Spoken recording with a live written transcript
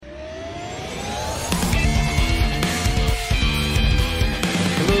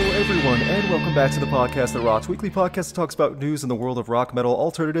everyone, and welcome back to the podcast that rocks. Weekly podcast that talks about news in the world of rock, metal,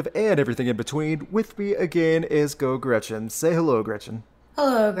 alternative, and everything in between. With me again is Geaux Gretchen. Say hello, Gretchen.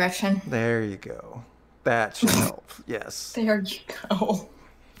 Hello, Gretchen. There you go. That should help. Yes. There you go.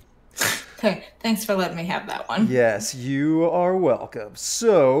 Okay, thanks for letting me have that one. Yes, you are welcome.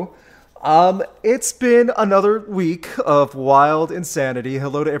 So, it's been another week of wild insanity.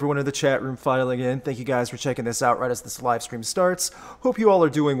 Hello to everyone in the chat room filing in. Thank you guys for checking this out right as this live stream starts. Hope you all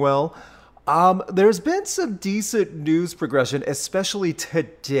are doing well. There's been some decent news progression, especially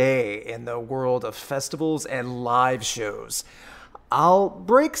today in the world of festivals and live shows. I'll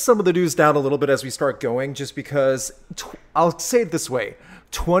break some of the news down a little bit as we start going, just because I'll say it this way.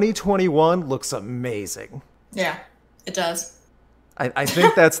 2021 looks amazing. Yeah, it does. I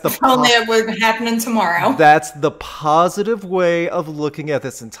think that's the only it would happen tomorrow. That's the positive way of looking at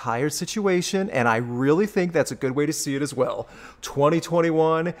this entire situation, and I really think that's a good way to see it as well.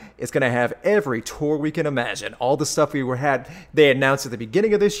 2021 is going to have every tour we can imagine. All the stuff they announced at the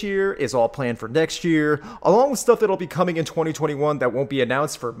beginning of this year is all planned for next year, along with stuff that'll be coming in 2021 that won't be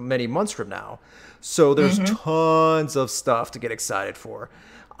announced for many months from now. So there's tons of stuff to get excited for.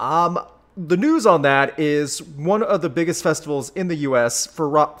 The news on that is one of the biggest festivals in the U.S.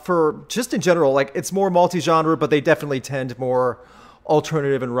 for just in general, like it's more multi-genre, but they definitely tend more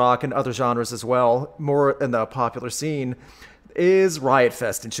alternative and rock and other genres as well, more in the popular scene, is Riot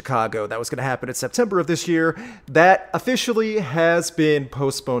Fest in Chicago. That was going to happen in September of this year. That officially has been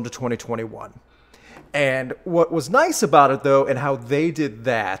postponed to 2021. And what was nice about it, though, and how they did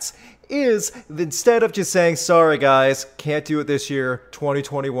that, is instead of just saying, sorry guys, can't do it this year,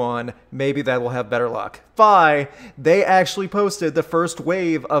 2021, maybe that will have better luck. They actually posted the first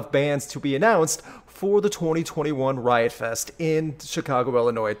wave of bands to be announced for the 2021 Riot Fest in Chicago,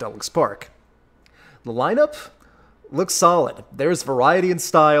 Illinois at Dulles Park. The lineup looks solid. There's variety in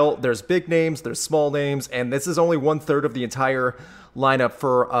style, there's big names, there's small names, and this is only 1/3 of the entire lineup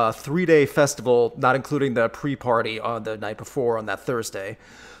for a 3-day festival, not including the pre-party on the night before on that Thursday.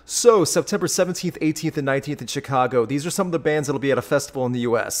 So, September 17th, 18th, and 19th in Chicago, these are some of the bands that'll be at a festival in the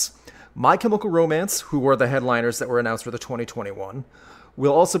U.S. My Chemical Romance, who were the headliners that were announced for the 2021.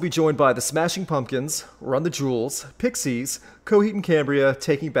 We'll also be joined by the Smashing Pumpkins, Run the Jewels, Pixies, Coheed and Cambria,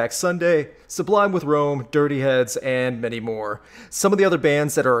 Taking Back Sunday, Sublime with Rome, Dirty Heads, and many more. Some of the other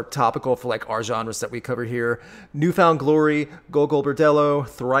bands that are topical for like our genres that we cover here: Newfound Glory, Gogol Bordello,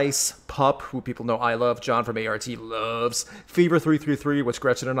 Thrice, Pup, who people know I love, John from ART loves, Fever 333, which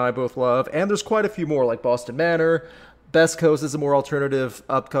Gretchen and I both love, and there's quite a few more like Boston Manor. Best Coast is a more alternative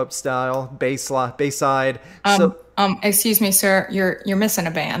upcut style, Bayside. Excuse me, sir, you're missing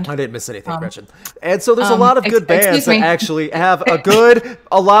a band. I didn't miss anything, Gretchen. And so there's a lot of good bands that actually have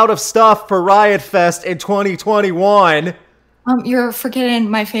a lot of stuff for Riot Fest in 2021. You're forgetting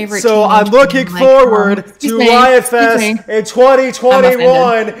my favorite. So I'm looking forward to Riot Fest in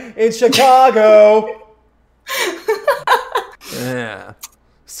 2021 in Chicago. Yeah.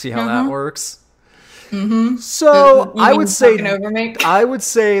 See how that works? Mm-hmm. So I would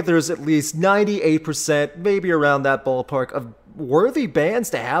say there's at least 98%, maybe around that ballpark, of worthy bands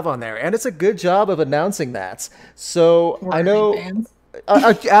to have on there, and it's a good job of announcing that. So worthy I know,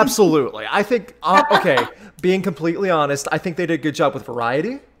 absolutely. I think being completely honest, I think they did a good job with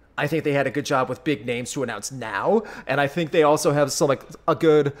variety. I think they had a good job with big names to announce now, and I think they also have some a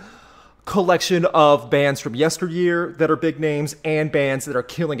good collection of bands from yesteryear that are big names and bands that are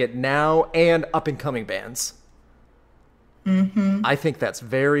killing it now and up-and-coming bands. I think that's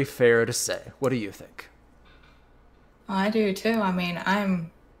very fair to say. What do you think? I do too. I mean, I'm,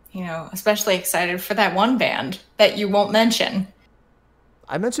 especially excited for that one band that you won't mention.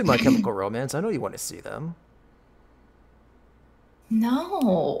 I mentioned My Chemical Romance. I know you want to see them.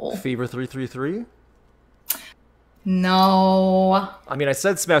 No. Fever 333? No. I mean, I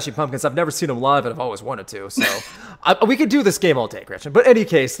said Smashing Pumpkins. I've never seen them live, and I've always wanted to. So we could do this game all day, Gretchen. But in any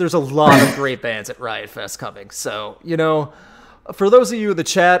case, there's a lot of great bands at Riot Fest coming. So, for those of you in the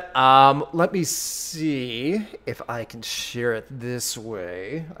chat, let me see if I can share it this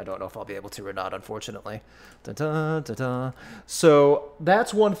way. I don't know if I'll be able to or not, unfortunately. Da-da-da-da. So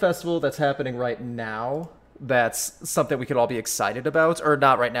that's one festival that's happening right now. That's something we could all be excited about, or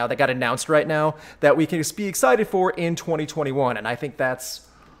not right now, that got announced right now, that we can just be excited for in 2021. And I think that's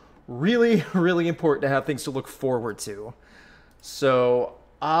really, really important to have things to look forward to. So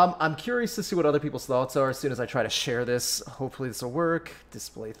I'm curious to see what other people's thoughts are as soon as I try to share this. Hopefully this will work.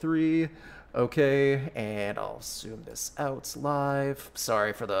 Display 3. Okay, and I'll zoom this out live.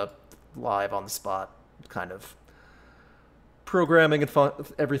 Sorry for the live on the spot kind of programming and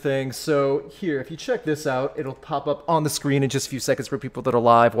everything. So here, if you check this out, it'll pop up on the screen in just a few seconds for people that are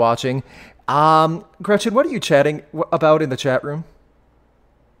live watching. Gretchen, what are you chatting about in the chat room?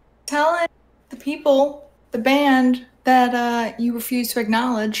 Telling the people, the band, that you refuse to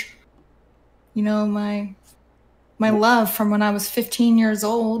acknowledge. You know, my love from when I was 15 years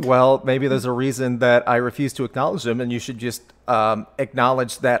old. Well, maybe there's a reason that I refuse to acknowledge them, and you should just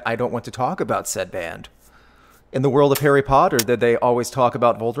acknowledge that I don't want to talk about said band. In the world of Harry Potter, did they always talk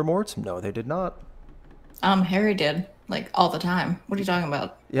about Voldemort? No, they did not. Harry did, like, all the time. What are you talking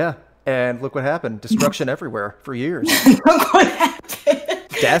about? Yeah, and look what happened. Destruction everywhere for years. Look what happened.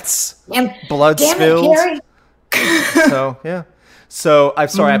 Deaths, blood spilled. So, yeah. So, I'm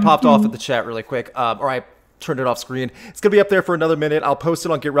sorry, I popped off at the chat really quick, or I turned it off screen. It's going to be up there for another minute. I'll post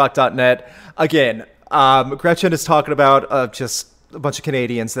it on GetRock.net. Again, Gretchen is talking about just a bunch of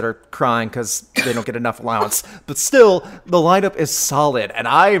Canadians that are crying because they don't get enough allowance. But still, the lineup is solid, and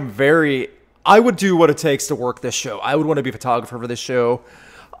I would do what it takes to work this show. I would want to be a photographer for this show.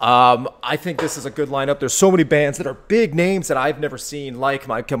 I think this is a good lineup. There's so many bands that are big names that I've never seen, like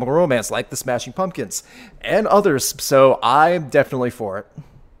My Chemical Romance, like the Smashing Pumpkins, and others. So I'm definitely for it.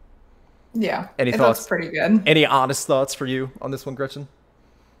 Yeah. Any thoughts? Looks pretty good. Any honest thoughts for you on this one, Gretchen?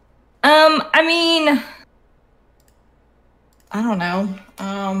 I mean, I don't know.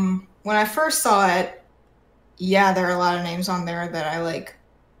 When I first saw it, yeah, there are a lot of names on there that I like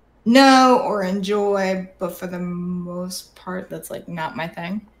know or enjoy, but for the most part, that's like not my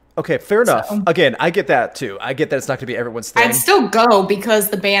thing. Okay, fair enough. So, again, I get that too. I get that it's not going to be everyone's thing. I'd still go because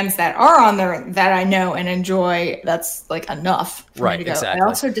the bands that are on there that I know and enjoy, that's like enough for me to go. Exactly.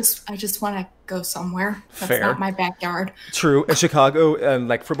 I just want to go somewhere. That's Fair. not my backyard. True. In Chicago, and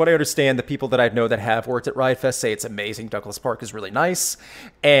like from what I understand, the people that I know that have worked at Riot Fest say it's amazing. Douglas Park is really nice.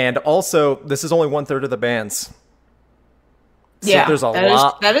 And also, this is only 1/3 of the bands. So Yeah, there's a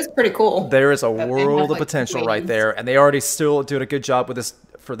lot. That is pretty cool. There is a That they world have, of like, potential waves. right there. And they already still doing a good job with this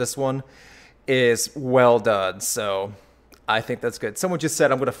for this one. Is well done. So I think that's good. Someone just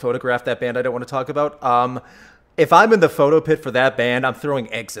said I'm going to photograph that band I don't want to talk about. If I'm in the photo pit for that band, I'm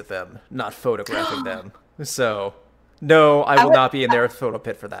throwing eggs at them, not photographing them. So no, I will not be in their photo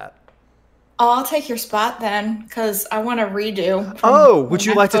pit for that. Oh, I'll take your spot then, because I want to redo. Oh, would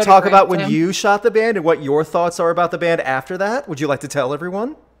you like to talk about when you shot the band and what your thoughts are about the band after that? Would you like to tell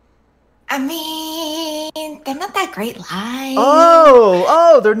everyone? I mean, they're not that great live.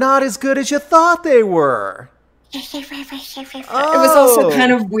 Oh, they're not as good as you thought they were. It was also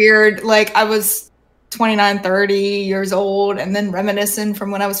kind of weird. Like, I was 29, 30 years old, and then reminiscing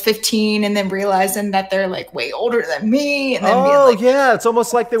from when I was 15, and then realizing that they're like way older than me. And then being like, yeah, it's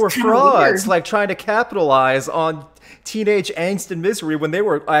almost like they were frauds, weird. like trying to capitalize on teenage angst and misery when they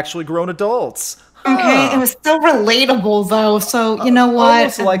were actually grown adults. Okay, it was still relatable though, so you know what?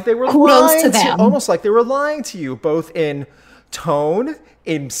 Almost like they were Kudos to them. almost like they were lying to you, both in tone,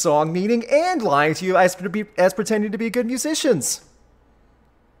 in song meaning, and lying to you as pretending to be good musicians.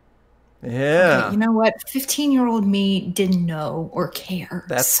 Yeah. Okay, you know what? 15-year-old me didn't know or care.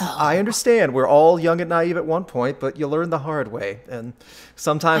 I understand. We're all young and naive at one point, but you learn the hard way. And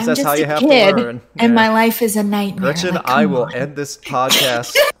sometimes that's how you have to learn. And my life is a nightmare. Gretchen, like, I will end this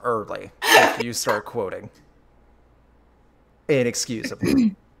podcast early if you start quoting.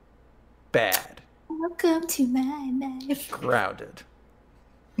 Inexcusably. Bad. Welcome to my life. Grounded.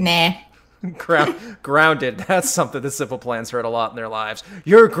 Nah. Grounded. That's something the Simple Plans heard a lot in their lives.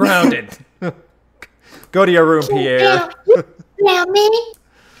 You're grounded. Go to your room, Pierre. Now me?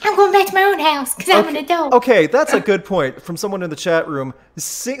 I'm going back to my own house because I'm an adult. Okay, that's a good point from someone in the chat room.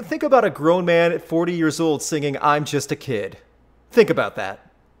 Think about a grown man at 40 years old singing I'm Just a Kid. Think about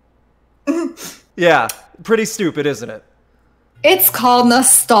that. Yeah, pretty stupid, isn't it? It's called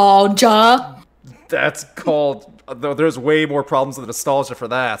nostalgia. That's called... Though there's way more problems with nostalgia for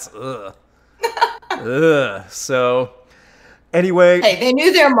that. Ugh. Ugh. So, anyway... Hey, they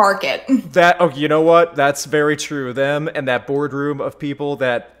knew their market. You know what? That's very true. Them and that boardroom of people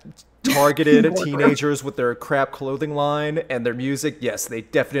that targeted teenagers with their crap clothing line and their music. Yes, they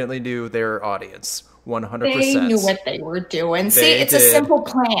definitely knew their audience. 100%. They knew what they were doing. It's a simple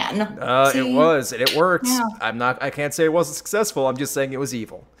plan. It was, and it worked. Yeah. I can't say it wasn't successful. I'm just saying it was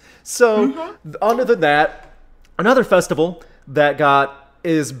evil. So, other than that, another festival that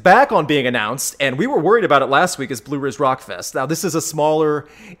is back on being announced, and we were worried about it last week, is Blue Ridge Rock Fest. Now, this is a smaller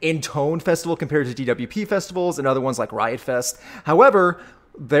in-tone festival compared to DWP festivals and other ones like Riot Fest. However,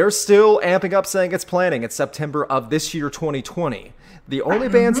 they're still amping up saying it's planning. It's September of this year, 2020. The only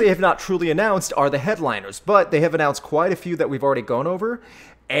bands they have not truly announced are the headliners, but they have announced quite a few that we've already gone over.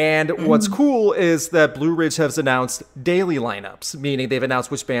 And what's cool is that Blue Ridge has announced daily lineups, meaning they've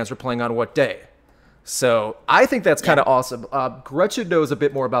announced which bands are playing on what day. So I think that's kind of awesome. Gretchen knows a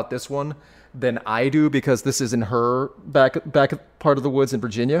bit more about this one than I do because this is in her back part of the woods in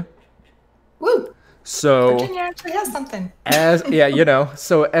Virginia. Woo! So Virginia actually has something.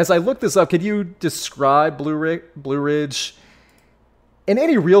 So as I look this up, could you describe Blue Ridge in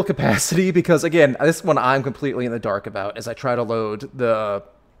any real capacity? Because again, this one I'm completely in the dark about as I try to load the.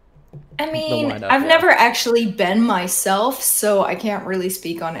 I mean, I've never actually been myself, so I can't really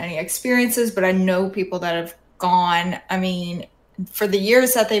speak on any experiences, but I know people that have gone. I mean, for the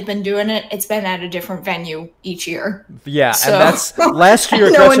years that they've been doing it, it's been at a different venue each year. Yeah, so, and that's last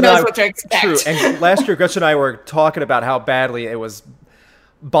year. No one knows what to expect. True, and last year Gretchen and I were talking about how badly it was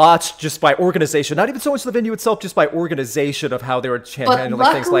botched just by organization. Not even so much the venue itself, just by organization of how they were handling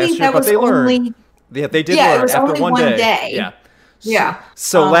things last year. But they learned. They did learn after one day. Yeah. Yeah.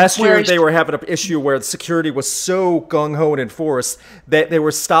 So last year they were having an issue where the security was so gung-ho and enforced that they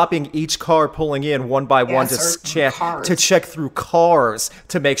were stopping each car pulling in one by one to check through cars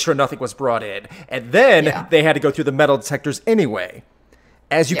to make sure nothing was brought in. And then they had to go through the metal detectors anyway.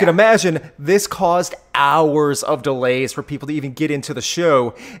 As you can imagine, this caused hours of delays for people to even get into the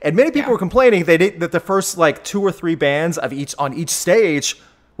show. And many people were complaining that the first 2 or 3 bands on each stage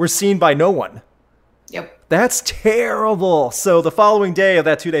were seen by no one. Yep. That's terrible. So the following day of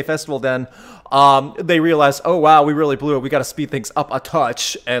that 2-day festival, then they realized, oh, wow, we really blew it. We got to speed things up a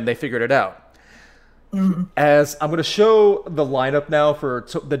touch. And they figured it out. Mm-hmm. As I'm going to show the lineup now for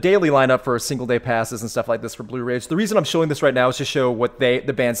the daily lineup for single day passes and stuff like this for Blue Ridge. The reason I'm showing this right now is to show what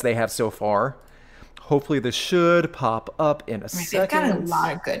the bands they have so far. Hopefully this should pop up in a second. They've got a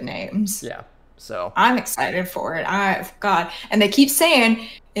lot of good names. Yeah. So I'm excited for it. And they keep saying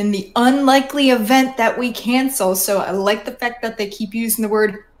in the unlikely event that we cancel. So I like the fact that they keep using the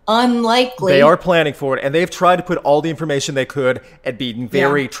word unlikely. They are planning for it, and they've tried to put all the information they could and being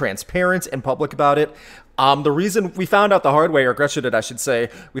very transparent and public about it. The reason we found out the hard way, or Gretchen did, I should say,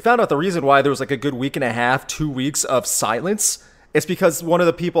 we found out the reason why there was a good week and a half, 2 weeks of silence. It's because one of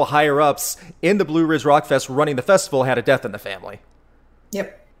the people higher ups in the Blue Ridge Rock Fest running the festival had a death in the family.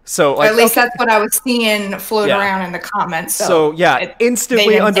 Yep. So at least that's what I was seeing float around in the comments. So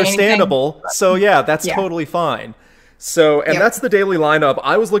instantly understandable. So that's totally fine. So, and that's the daily lineup.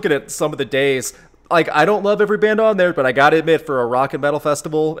 I was looking at some of the days. I don't love every band on there, but I gotta admit, for a rock and metal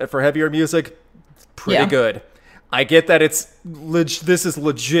festival and for heavier music, pretty good. I get that this is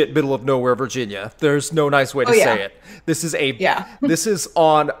legit middle of nowhere, Virginia. There's no nice way to say it. This is this is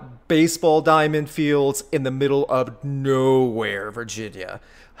on baseball diamond fields in the middle of nowhere, Virginia.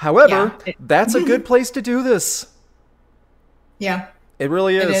 However, that's a good place to do this. Yeah. It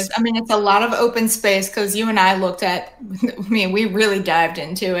really is. It is. I mean, it's a lot of open space because you and I looked at, we really dived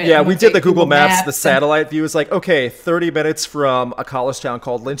into it. Yeah, we did the Google Maps, the satellite view. It's 30 minutes from a college town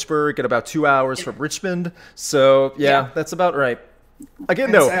called Lynchburg and about 2 hours from Richmond. So, that's about right.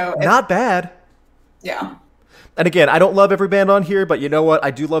 Again, not bad. Yeah. And again, I don't love every band on here, but you know what?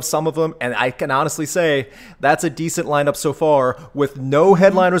 I do love some of them. And I can honestly say that's a decent lineup so far with no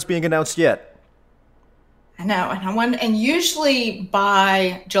headliners being announced yet. I know, and usually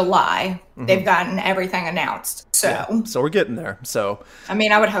by July they've gotten everything announced. So we're getting there. So I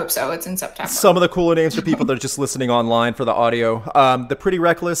mean, I would hope so. It's in September. Some of the cooler names for people that are just listening online for the audio: the Pretty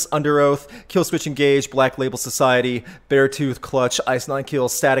Reckless, Under Oath, Killswitch Engage, Black Label Society, Beartooth, Clutch, Ice Nine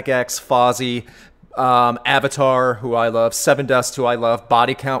Kills, Static X, Fozzy, Avatar, who I love, Seven Dust, who I love,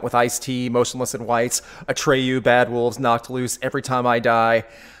 Body Count with Ice-T, Motionless in Whites, Atreyu, Bad Wolves, Knocked Loose, Every Time I Die.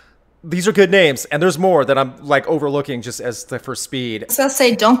 These are good names, and there's more that I'm overlooking just as for speed. So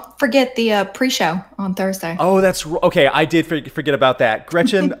say, don't forget the pre-show on Thursday. Oh, that's okay. I did forget about that.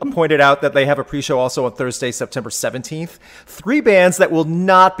 Gretchen pointed out that they have a pre-show also on Thursday, September 17th. 3 bands that will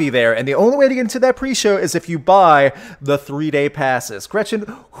not be there, and the only way to get into that pre-show is if you buy the 3-day passes.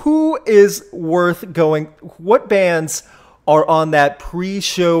 Gretchen, who is worth going? What bands are on that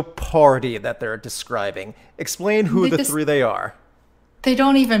pre-show party that they're describing? Explain who the 3 they are. They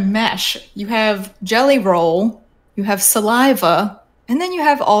don't even mesh. You have Jelly Roll, you have Saliva, and then you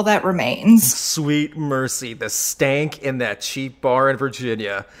have All That Remains. Sweet mercy, the stank in that cheap bar in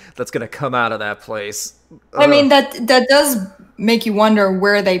Virginia that's going to come out of that place. I mean, that does make you wonder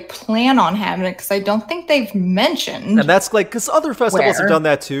where they plan on having it, because I don't think they've mentioned. And that's because other festivals have done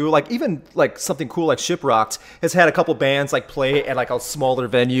that too. Even something cool like Shiprocked has had a couple bands play at a smaller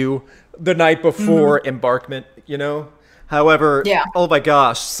venue the night before Embarkment, However, oh my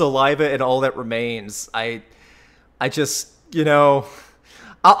gosh, Saliva and All That Remains. I just,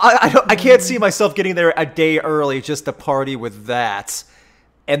 I can't see myself getting there a day early just to party with that.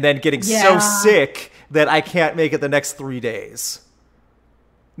 and then getting so sick that I can't make it the next 3 days.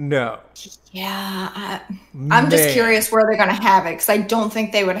 No. Yeah. I'm just curious where they're going to have it, because I don't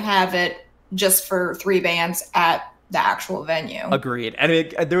think they would have it just for 3 bands at the actual venue. Agreed. And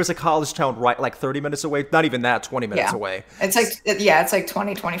there was a college town right like 30 minutes away. Not even that, 20 minutes away. It's like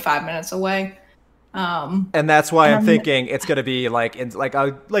 20, 25 minutes away. And that's why I'm thinking it's going to be like in like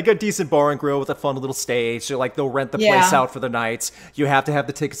a decent bar and grill with a fun little stage. So like they'll rent the place out for the nights. You have to have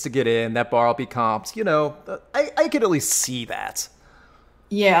the tickets to get in. That bar will be comped. You know, I could at least see that.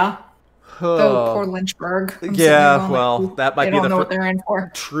 Yeah. Oh, poor Lynchburg. That might be don't know what they're in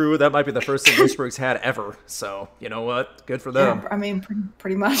for. True, that might be the first thing Lynchburg's had ever. So, you know what? Good for them. Yeah, I mean,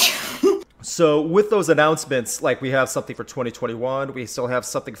 pretty much. So, with those announcements, like we have something for 2021, we still have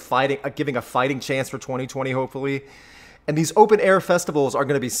something giving a fighting chance for 2020, hopefully. And these open air festivals are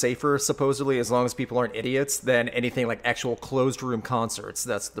going to be safer, supposedly, as long as people aren't idiots, than anything like actual closed room concerts.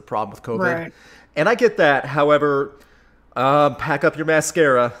 That's the problem with COVID. Right. And I get that. However, pack up your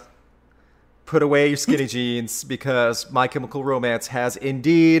mascara. Put away your skinny jeans, because My Chemical Romance has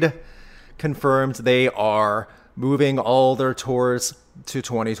indeed confirmed they are moving all their tours to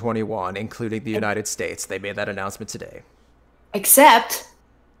 2021, including the United States. They made that announcement today. Except,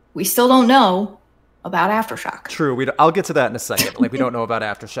 we still don't know about Aftershock. True. I'll get to that in a second. Like, we don't know about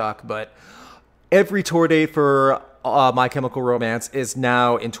Aftershock, but every tour date for My Chemical Romance is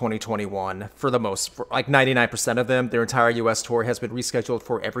now in 2021 for like 99% of them. Their entire U.S. tour has been rescheduled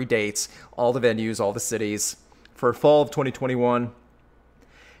for every date, all the venues, all the cities, for fall of 2021.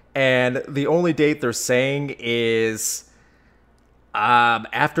 And the only date they're saying is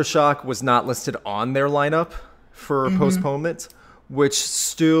Aftershock was not listed on their lineup for postponement, which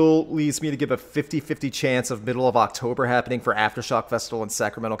still leads me to give a 50-50 chance of middle of October happening for Aftershock Festival in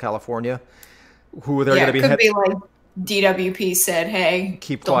Sacramento, California. Who they're going to be... could be like DWP said, hey,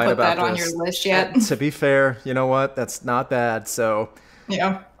 keep don't quiet put about that on this. your list yet. To be fair, you know what? That's not bad. So,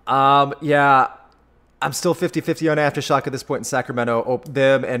 yeah. I'm still 50-50 on Aftershock at this point in Sacramento.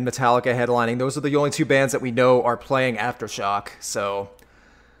 Them and Metallica headlining. Those are the only 2 bands that we know are playing Aftershock. So,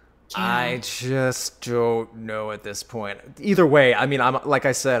 I just don't know at this point. Either way, I mean, like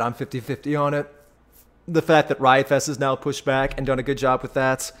I said, I'm 50-50 on it. The fact that Riot Fest is now pushed back and done a good job with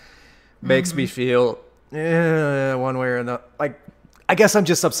that makes me feel one way or another. Like, I guess I'm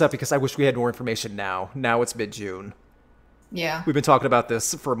just upset because I wish we had more information now. Now it's mid-June. Yeah. We've been talking about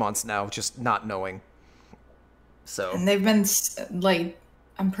this for months now, just not knowing. So. And they've been, like,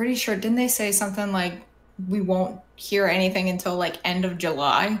 I'm pretty sure, didn't they say something like, we won't hear anything until, like, end of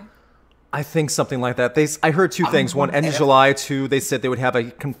July? I think something like that. I heard 2 things. One, end of July. 2, they said they would have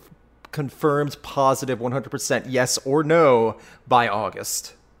a confirmed positive 100% yes or no by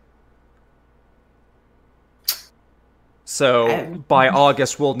August. So by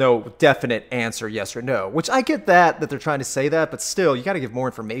August, we'll know definite answer, yes or no. Which I get that they're trying to say that, but still, you got to give more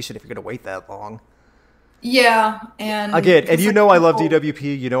information if you're going to wait that long. Yeah, and again, and you know I love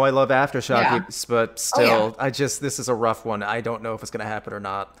DWP, you know I love Aftershock, but still, this is a rough one. I don't know if it's going to happen or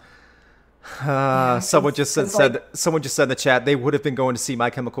not. Someone just said in the chat they would have been going to see My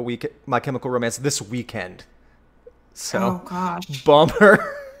Chemical Romance this weekend. So, oh gosh,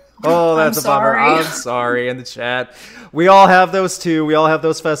 bummer. Oh, that's a bummer. I'm sorry in the chat. We all have those too. We all have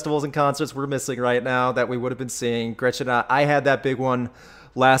those festivals and concerts we're missing right now that we would have been seeing. Gretchen, I had that big one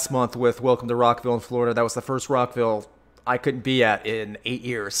last month with Welcome to Rockville in Florida. That was the first Rockville I couldn't be at in 8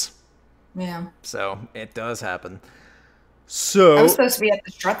 years. Yeah. So it does happen. So I was supposed to be at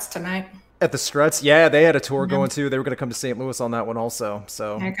the Struts tonight. At the Struts? Yeah, they had a tour going too. They were going to come to St. Louis on that one also.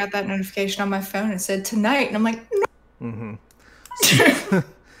 So I got that notification on my phone. It said tonight. And I'm like, no.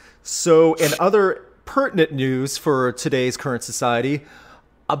 So in other pertinent news for today's current society,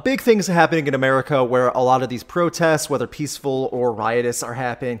 a big thing is happening in America where a lot of these protests, whether peaceful or riotous, are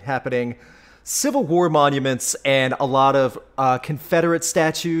happening. Civil War monuments and a lot of Confederate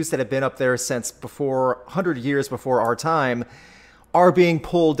statues that have been up there since 100 years before our time are being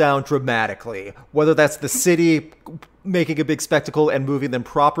pulled down dramatically. Whether that's the city making a big spectacle and moving them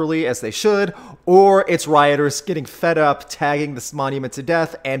properly as they should, or it's rioters getting fed up, tagging this monument to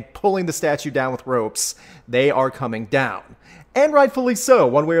death, and pulling the statue down with ropes. They are coming down. And rightfully so.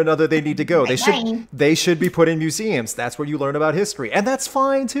 One way or another, they need to go. They should be put in museums. That's where you learn about history. And that's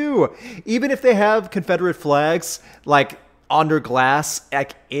fine, too. Even if they have Confederate flags, like, under glass,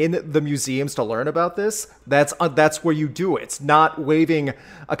 like, in the museums to learn about this, that's where you do it. It's not waving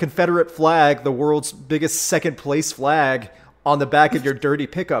a Confederate flag, the world's biggest second-place flag, on the back of your dirty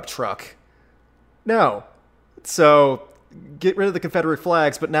pickup truck. No. So get rid of the Confederate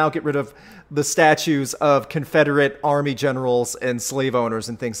flags, but now get rid of the statues of Confederate army generals and slave owners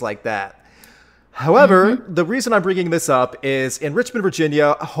and things like that. However, the reason I'm bringing this up is in Richmond,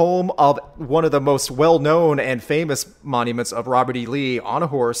 Virginia, home of one of the most well-known and famous monuments of Robert E. Lee on a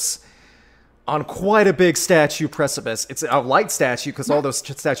horse, on quite a big statue precipice. It's a light statue because all those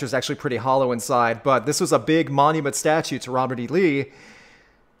statues are actually pretty hollow inside, but this was a big monument statue to Robert E. Lee.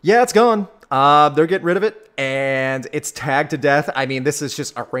 Yeah, it's gone. They're getting rid of it, and it's tagged to death. I mean, this is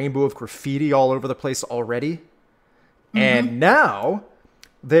just a rainbow of graffiti all over the place already. And now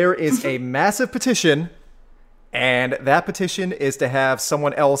there is a massive petition, and that petition is to have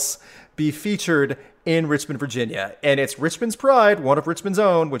someone else be featured in Richmond, Virginia. And it's Richmond's Pride, one of Richmond's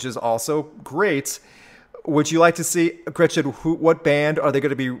own, which is also great. Would you like to see, Gretchen, what band are they going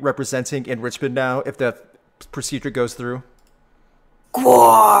to be representing in Richmond now if the procedure goes through?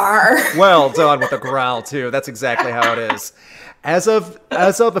 GWAR. Well done with the growl, too. That's exactly how it is. As of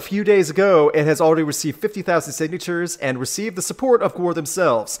a few days ago, it has already received 50,000 signatures and received the support of GWAR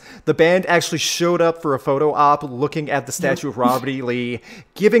themselves. The band actually showed up for a photo op looking at the statue of Robert E. Lee,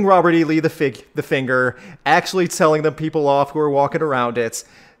 giving Robert E. Lee the finger, actually telling them people off who are walking around it.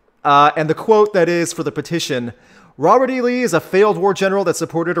 And the quote that is for the petition: Robert E. Lee is a failed war general that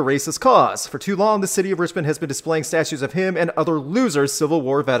supported a racist cause. For too long, the city of Richmond has been displaying statues of him and other loser Civil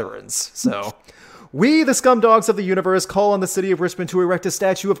War veterans. So, we, the scumdogs of the universe, call on the city of Richmond to erect a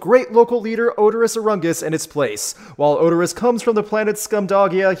statue of great local leader Odorous Arungus in its place. While Odorous comes from the planet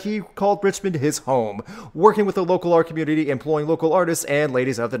Scumdogia, he called Richmond his home, working with the local art community, employing local artists and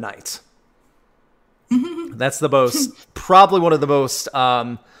ladies of the night. That's the most, probably one of the most,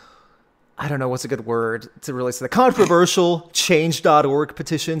 I don't know what's a good word to really say, the controversial change.org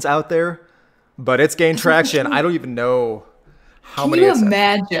petitions out there, but it's gained traction. I don't even know how many. Can you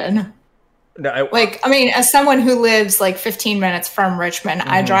imagine? No, I mean, as someone who lives like 15 minutes from Richmond,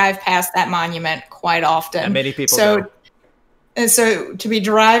 I drive past that monument quite often. And many people do. And so to be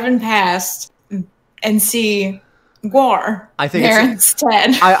driving past and see GWAR there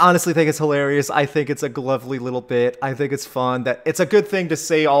instead. I honestly think it's hilarious. I think it's a lovely little bit. I think it's fun. That it's a good thing to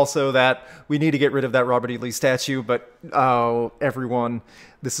say also that we need to get rid of that Robert E. Lee statue, but everyone,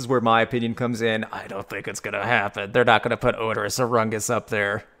 this is where my opinion comes in. I don't think it's going to happen. They're not going to put Odorous Arungus up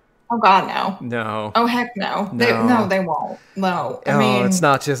there. Oh God, no. No. Oh heck no. They won't. No. I mean,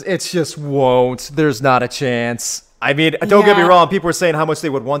 it just won't. There's not a chance. I mean, don't get me wrong. People are saying how much they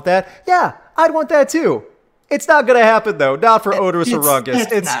would want that. Yeah, I'd want that too. It's not going to happen, though. Not for Odorous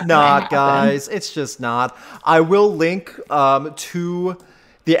Arungus. It's not, guys. It's just not. I will link to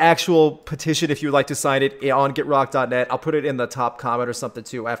the actual petition if you'd like to sign it on getrock.net. I'll put it in the top comment or something,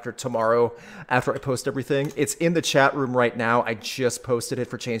 too, after tomorrow, after I post everything. It's in the chat room right now. I just posted it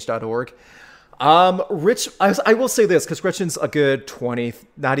for change.org. Rich, I will say this, because Gretchen's a good 20,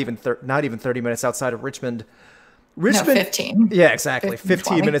 not even 30 minutes outside of Richmond. No, 15. Yeah, exactly.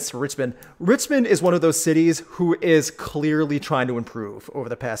 15 minutes to Richmond. Richmond is one of those cities who is clearly trying to improve over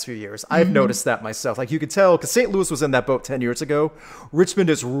the past few years. I've noticed that myself. Like you could tell, because St. Louis was in that boat 10 years ago. Richmond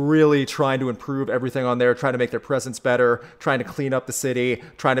is really trying to improve everything on there, trying to make their presence better, trying to clean up the city,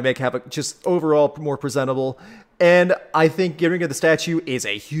 trying to have it just overall more presentable. And I think getting rid of the statue is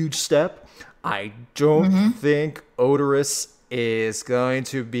a huge step. I don't think Odorous is going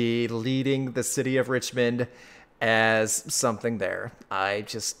to be leading the city of Richmond as something there. I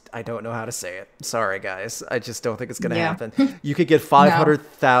don't know how to say it. Sorry, guys. I just don't think it's going to happen. You could get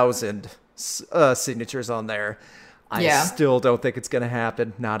 500,000 signatures on there. I still don't think it's going to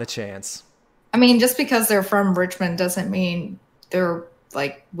happen. Not a chance. I mean, just because they're from Richmond doesn't mean they're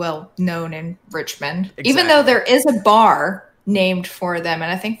like well known in Richmond. Exactly. Even though there is a bar named for them,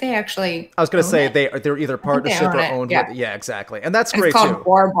 and I think they actually I was going to say they're either partnership or owned. Yeah, exactly. And that's great it's called too.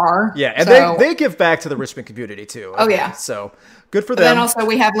 GWAR Bar. Yeah, and they give back to the Richmond community too. Oh yeah. So good for but them. Then also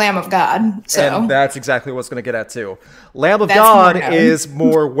we have Lamb of God. So and that's exactly what's going to get at too. Lamb of God is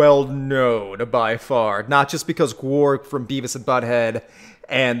more well known by far, not just because GWAR from Beavis and Butthead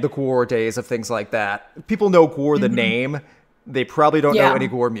and the GWAR days of things like that. People know GWAR the name. They probably don't know any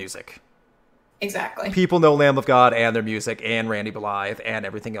GWAR music. Exactly. People know Lamb of God and their music and Randy Blythe and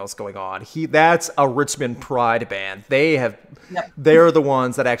everything else going on. That's a Richmond Pride band. They're the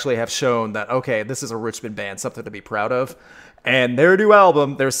ones that actually have shown that, okay, this is a Richmond band, something to be proud of. And their new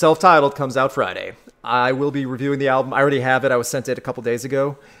album, their self-titled, comes out Friday. I will be reviewing the album. I already have it. I was sent it a couple days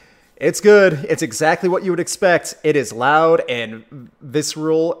ago. It's good. It's exactly what you would expect. It is loud and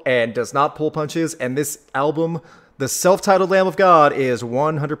visceral and does not pull punches. And this album, the self-titled Lamb of God, is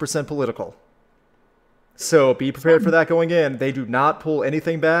 100% political. So be prepared for that going in. They do not pull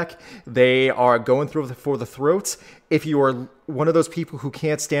anything back. They are going through for the throat. If you are one of those people who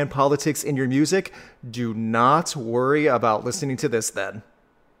can't stand politics in your music, do not worry about listening to this then.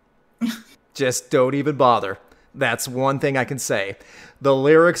 Just don't even bother. That's one thing I can say. The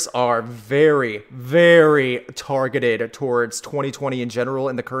lyrics are very, very targeted towards 2020 in general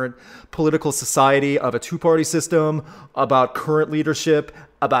in the current political society of a two-party system, about current leadership,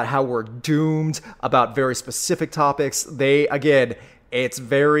 about how we're doomed, about very specific topics. Again, it's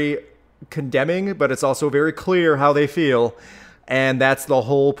very condemning, but it's also very clear how they feel. And that's the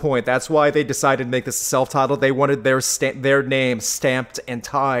whole point. That's why they decided to make this self-titled. They wanted their name stamped and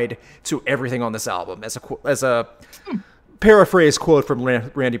tied to everything on this album as a paraphrase quote from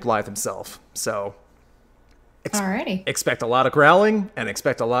Randy Blythe himself. So alrighty. Expect a lot of growling and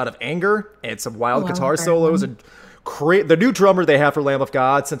expect a lot of anger and some wild guitar solos and the new drummer they have for Lamb of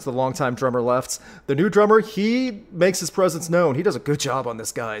God, since the longtime drummer left. The new drummer, he makes his presence known. He does a good job on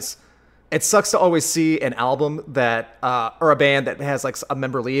this, guys. It sucks to always see an album that, or a band that has like a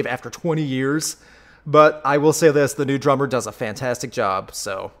member leave after 20 years. But I will say this, the new drummer does a fantastic job.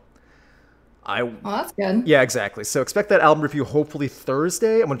 So well, that's good. Yeah, exactly. So expect that album review hopefully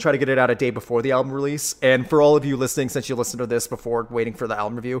Thursday. I'm going to try to get it out a day before the album release. And for all of you listening, since you listened to this before waiting for the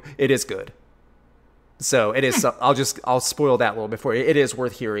album review, it is good. So it is, I'll spoil that a little bit for you. It is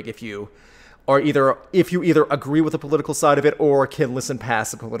worth hearing if you either agree with the political side of it or can listen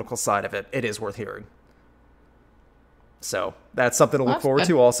past the political side of it. It is worth hearing. So that's something to look forward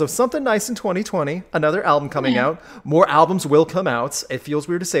to. Also, something nice in 2020. Another album coming out. More albums will come out. It feels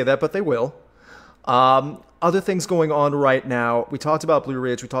weird to say that, but they will. Other things going on right now. We talked about Blue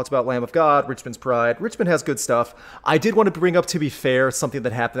Ridge. We talked about Lamb of God, Richmond's Pride. Richmond has good stuff. I did want to bring up, to be fair, something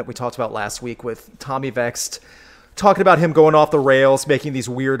that happened that we talked about last week with Tommy Vext, talking about him going off the rails, making these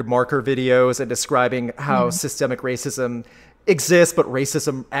weird marker videos and describing how systemic racism exists, but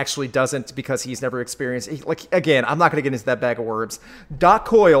racism actually doesn't because he's never experienced it. Again, I'm not going to get into that bag of words. Doc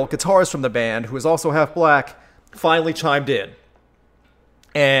Coyle, guitarist from the band, who is also half black, finally chimed in.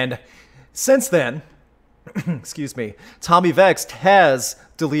 And since then, excuse me, Tommy Vext has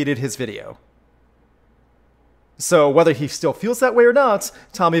deleted his video. So whether he still feels that way or not,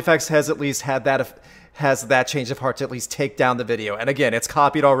 Tommy Vext has at least had that change of heart to at least take down the video. And again, it's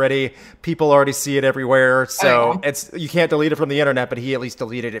copied already. People already see it everywhere. So you can't delete it from the internet, but he at least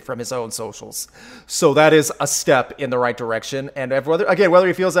deleted it from his own socials. So that is a step in the right direction. And whether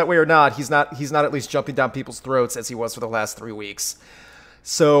he feels that way or not, he's not at least jumping down people's throats as he was for the last 3 weeks.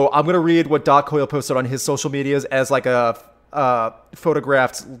 So I'm going to read what Doc Coyle posted on his social medias as like a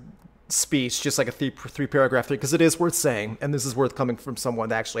photographed speech, just like a three paragraph thing, because it is worth saying, and this is worth coming from someone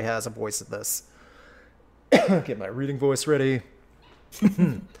that actually has a voice in this. Get my reading voice ready.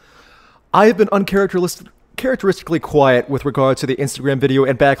 I have been uncharacteristically quiet with regard to the Instagram video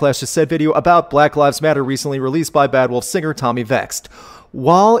and backlash to said video about Black Lives Matter recently released by Bad Wolf singer Tommy Vext.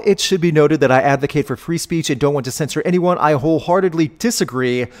 While it should be noted that I advocate for free speech and don't want to censor anyone, I wholeheartedly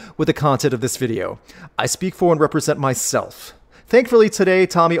disagree with the content of this video. I speak for and represent myself. Thankfully, today,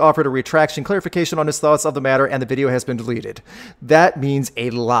 Tommy offered a retraction clarification on his thoughts of the matter, and the video has been deleted. That means a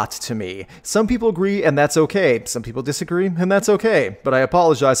lot to me. Some people agree, and that's okay. Some people disagree, and that's okay. But I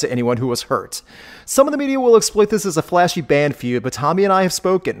apologize to anyone who was hurt. Some of the media will exploit this as a flashy band feud, but Tommy and I have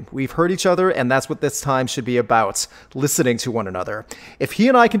spoken. We've heard each other, and that's what this time should be about, listening to one another. If he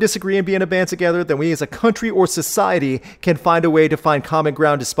and I can disagree and be in a band together, then we as a country or society can find a way to find common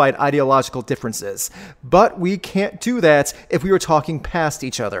ground despite ideological differences. But we can't do that if we are talking past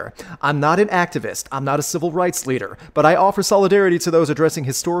each other. I'm not an activist. I'm not a civil rights leader, but I offer solidarity to those addressing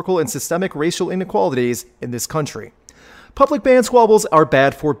historical and systemic racial inequalities in this country. Public band squabbles are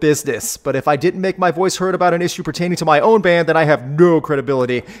bad for business, but if I didn't make my voice heard about an issue pertaining to my own band, then I have no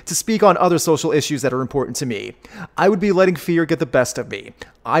credibility to speak on other social issues that are important to me. I would be letting fear get the best of me.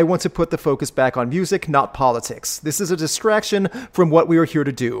 I want to put the focus back on music, not politics. This is a distraction from what we are here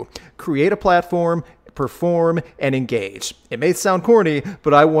to do. Create a platform, perform, and engage. It may sound corny,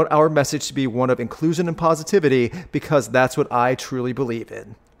 but I want our message to be one of inclusion and positivity because that's what I truly believe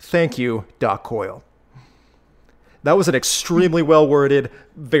in. Thank you, Doc Coyle. That was an extremely well-worded,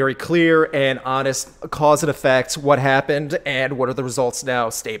 very clear and honest cause and effect, what happened and what are the results now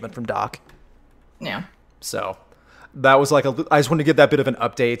statement from Doc. Yeah. So that was I just wanted to give that bit of an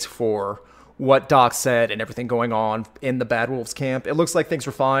update for what Doc said and everything going on in the Bad Wolves camp. It looks like things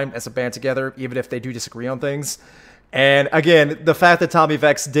were fine as a band together, even if they do disagree on things. And again, the fact that Tommy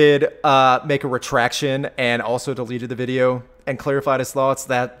Vext did make a retraction and also deleted the video and clarified his thoughts,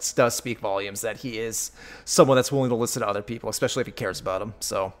 that does speak volumes that he is someone that's willing to listen to other people, especially if he cares about them.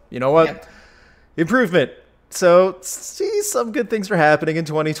 So, you know what? Yep. Improvement. So, see, some good things are happening in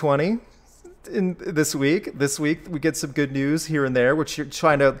 2020. In this week we get some good news here and there, which you're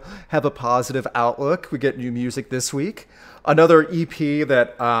trying to have a positive outlook. We get new music this week. Another EP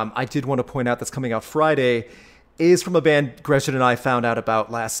that I did want to point out that's coming out Friday is from a band Gretchen and I found out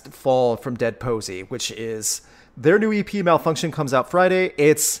about last fall from Dead Posey, which is their new EP, Malfunction, comes out Friday.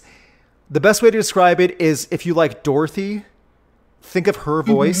 It's the best way to describe it is if you like Dorothy, think of her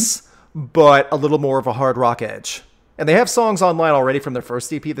voice, but a little more of a hard rock edge. And they have songs online already from their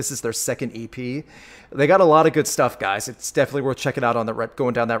first EP. This is their second EP. They got a lot of good stuff, guys. It's definitely worth checking out on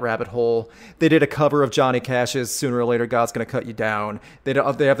going down that rabbit hole. They did a cover of Johnny Cash's "Sooner or Later God's Gonna Cut You Down." They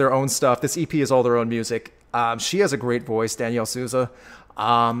have their own stuff. This EP is all their own music. She has a great voice, Danielle Souza.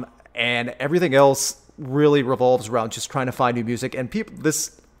 And everything else really revolves around just trying to find new music. And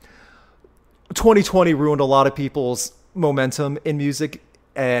this 2020 ruined a lot of people's momentum in music,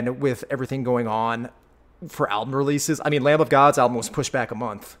 and with everything going on for album releases. I mean, Lamb of God's album was pushed back a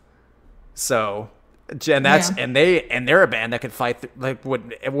month. So, and they're a band that could fight. It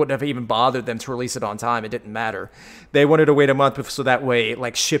wouldn't have even bothered them to release it on time. It didn't matter. They wanted to wait a month so that way,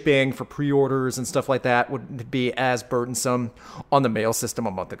 like shipping for pre-orders and stuff like that wouldn't be as burdensome on the mail system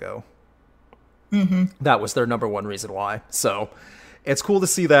a month ago. That was their number one reason why. So, it's cool to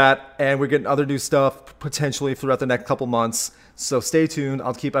see that, and we're getting other new stuff potentially throughout the next couple months. So stay tuned.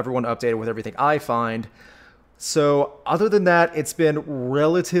 I'll keep everyone updated with everything I find. So other than that, it's been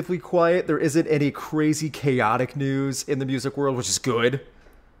relatively quiet. There isn't any crazy chaotic news in the music world, which is good.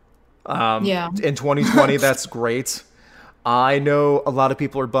 In 2020, that's great. I know a lot of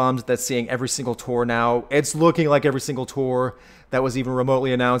people are bummed that seeing every single tour now, it's looking like every single tour that was even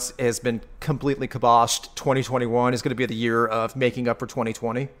remotely announced has been completely kiboshed. 2021 is going to be the year of making up for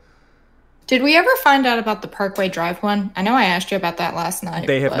 2020. Did we ever find out about the Parkway Drive one? I know I asked you about that last night.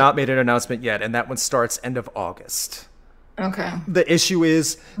 They have not made an announcement yet, and that one starts end of August. Okay. The issue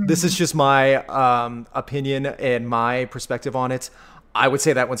is, this is just my opinion and my perspective on it. I would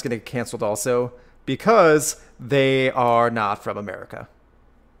say that one's going to get canceled also because they are not from America.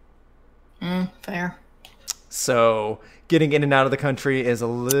 Fair. So getting in and out of the country is a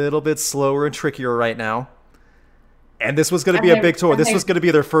little bit slower and trickier right now. And this was going to be a big tour. This was going to be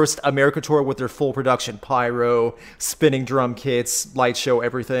their first America tour with their full production, pyro, spinning drum kits, light show,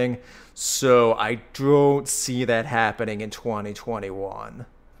 everything. So I don't see that happening in 2021.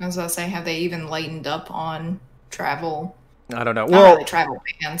 I was going to say, have they even lightened up on travel? I don't know. Not really travel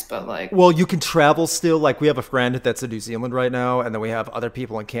bans, but like... Well, you can travel still. Like, we have a friend that's in New Zealand right now, and then we have other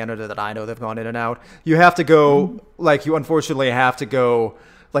people in Canada that I know that have gone in and out. You have to go, like, you unfortunately have to go...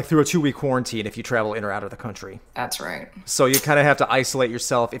 like through a 2-week quarantine if you travel in or out of the country. That's right. So you kind of have to isolate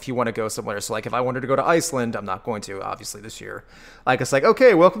yourself if you want to go somewhere. So like if I wanted to go to Iceland, I'm not going to, obviously, this year. Like it's like,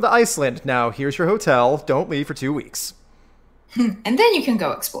 okay, welcome to Iceland. Now here's your hotel. Don't leave for 2 weeks. And then you can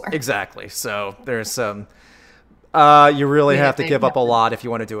go explore. Exactly. So there's some... you really have to give up a lot if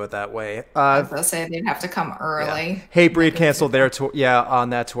you want to do it that way. I was going to say they'd have to come early. Yeah. Hatebreed canceled their tour. Yeah,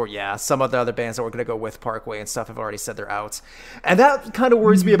 on that tour. Yeah, some of the other bands that were going to go with Parkway and stuff have already said they're out. And that kind of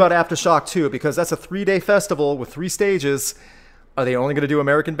worries me about Aftershock too, because that's a 3-day festival with 3 stages. Are they only going to do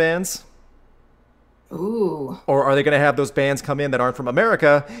American bands? Ooh. Or are they going to have those bands come in that aren't from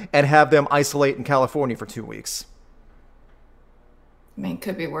America and have them isolate in California for 2 weeks? I mean,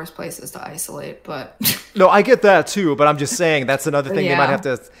 could be worse places to isolate, but... No, I get that too, but I'm just saying that's another thing they might have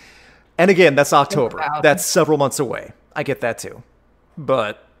to... And again, that's October. That's several months away. I get that too.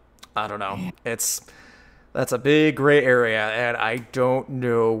 But, I don't know. That's a big gray area, and I don't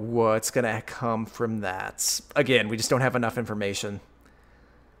know what's going to come from that. Again, we just don't have enough information.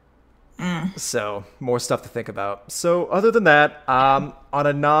 So, more stuff to think about. So, other than that, on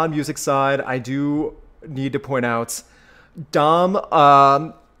a non-music side, I do need to point out... Dominic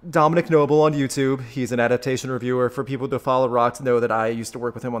Noble on YouTube. He's an adaptation reviewer. For people to follow Rock to know that I used to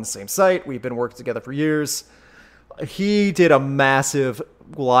work with him on the same site. We've been working together for years. He did a massive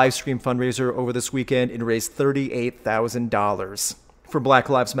live stream fundraiser over this weekend and raised $38,000 for Black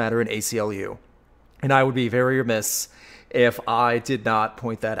Lives Matter and ACLU. And I would be very remiss if I did not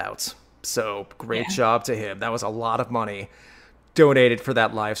point that out. So great job to him. That was a lot of money donated for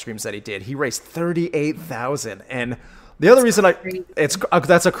that live streams that he did. He raised $38,000, and the other reason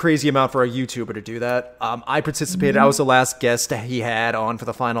that's a crazy amount for a YouTuber to do that. I participated. I was the last guest he had on for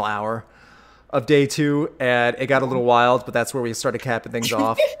the final hour of day 2, and it got a little wild, but that's where we started capping things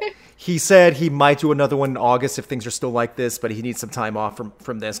off. He said he might do another one in August if things are still like this, but he needs some time off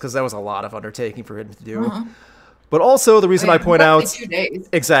from this because that was a lot of undertaking for him to do. But also the reason I point out 2 days.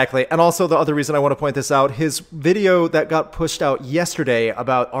 exactly, and also the other reason I want to point this out, his video that got pushed out yesterday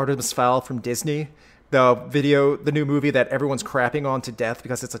about Artemis Fowl from Disney, the new movie that everyone's crapping on to death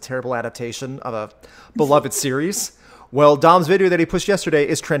because it's a terrible adaptation of a beloved series. Well, Dom's video that he pushed yesterday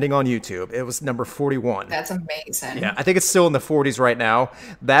is trending on YouTube. It was number 41. That's amazing. Yeah, I think it's still in the 40s right now.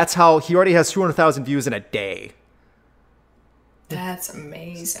 That's how he already has 200,000 views in a day. That's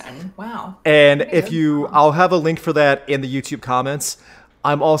amazing. Wow. And I'll have a link for that in the YouTube comments.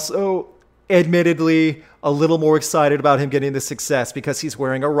 I'm also admittedly a little more excited about him getting the success because he's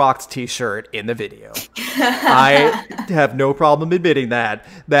wearing a Rocked t-shirt in the video. I have no problem admitting that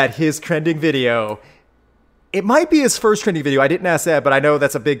his trending video, it might be his first trending video. I didn't ask that, but I know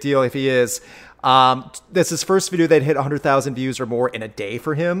that's a big deal if he is. That's his first video that hit 100,000 views or more in a day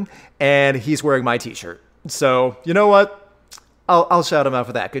for him, and he's wearing my t-shirt. So, you know what? I'll shout him out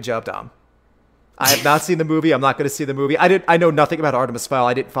for that. Good job, Dom. I have not seen the movie. I'm not going to see the movie. I know nothing about Artemis Fowl.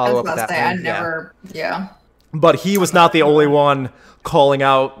 I didn't follow up with that one. I never, yeah. But he was not the only one calling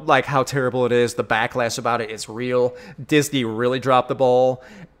out like how terrible it is. The backlash about it is real. Disney really dropped the ball.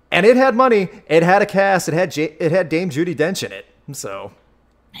 And it had money. It had a cast. It had Dame Judi Dench in it. So,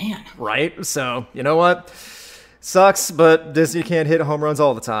 man. Right? So, you know what? Sucks, but Disney can't hit home runs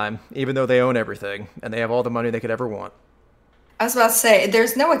all the time, even though they own everything. And they have all the money they could ever want. I was about to say,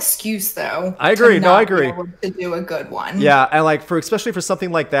 there's no excuse though. I agree. I agree. To do a good one. Yeah, and like especially for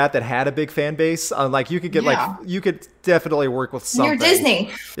something like that had a big fan base, like you could get you could definitely work with something. You're Disney.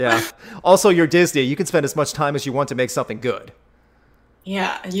 Yeah. Also, you're Disney. You can spend as much time as you want to make something good.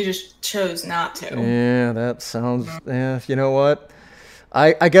 Yeah, you just chose not to. Yeah, that sounds. Yeah, you know what?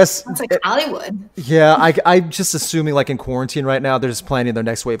 I guess it's like Hollywood. Yeah, I'm just assuming like in quarantine right now, they're just planning their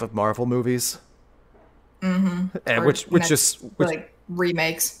next wave of Marvel movies. Mm-hmm. And which like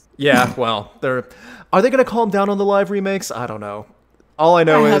remakes. Yeah, well, are they going to calm down on the live remakes? I don't know. All I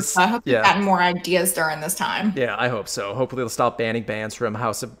know is I hope you've gotten more ideas during this time. Yeah, I hope so. Hopefully, they'll stop banning bands from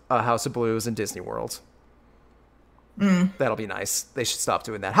House of Blues and Disney World. That'll be nice. They should stop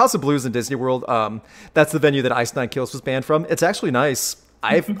doing that. House of Blues and Disney World. That's the venue that Ice Nine Kills was banned from. It's actually nice.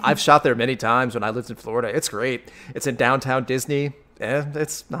 I've shot there many times when I lived in Florida. It's great. It's in downtown Disney.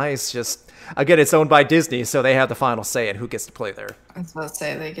 It's nice. Just again, it's owned by Disney, so they have the final say in who gets to play there. I was about to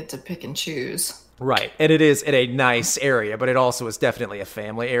say they get to pick and choose. Right, and it is in a nice area, but it also is definitely a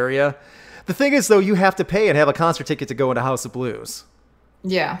family area. The thing is, though, you have to pay and have a concert ticket to go into House of Blues.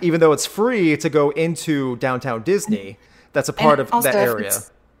 Yeah. Even though it's free to go into downtown Disney, that's a part of that area.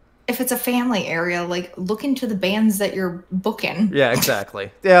 If it's a family area, like look into the bands that you're booking. Yeah,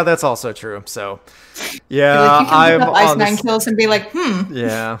 exactly. Yeah, that's also true. So, yeah, I'm on Ice Nine Kills and be like,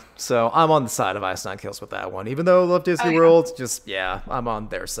 Yeah, so I'm on the side of Ice Nine Kills with that one. Even though I love Disney World, I'm on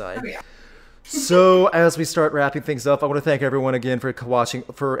their side. Oh, yeah. So as we start wrapping things up, I want to thank everyone again for watching,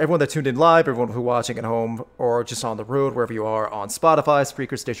 for everyone that tuned in live, everyone who's watching at home or just on the road, wherever you are, on Spotify,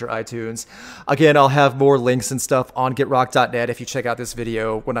 Spreaker, Stitcher, iTunes. Again, I'll have more links and stuff on GetRock.net if you check out this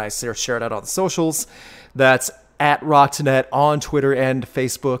video when I share it out on the socials. That's at Rock2Net on Twitter and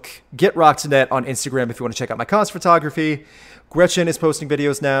Facebook. GetRock2Net on Instagram if you want to check out my concert photography. Gretchen is posting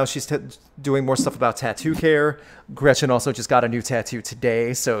videos now. She's doing more stuff about tattoo care. Gretchen also just got a new tattoo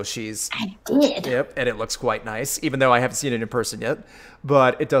today, so I did. Yep, and it looks quite nice, even though I haven't seen it in person yet.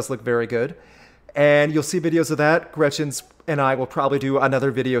 But it does look very good. And you'll see videos of that. Gretchen's and I will probably do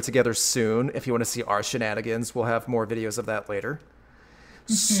another video together soon. If you want to see our shenanigans, we'll have more videos of that later.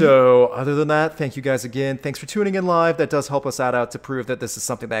 Mm-hmm. So other than that, thank you guys again. Thanks for tuning in live. That does help us out to prove that this is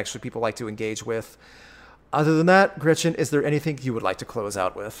something that actually people like to engage with. Other than that, Gretchen, is there anything you would like to close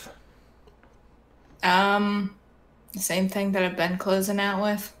out with? The same thing that I've been closing out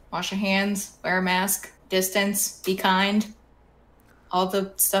with. Wash your hands, wear a mask, distance, be kind. All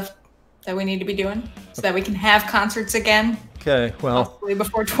the stuff that we need to be doing so that we can have concerts again. Okay, well. Hopefully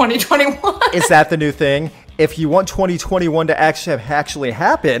before 2021. Is that the new thing? If you want 2021 to actually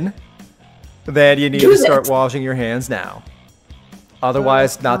happen, then you need to start washing your hands now.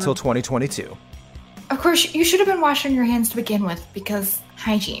 Otherwise, not till 2022. Of course, you should have been washing your hands to begin with because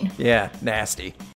hygiene. Yeah, nasty.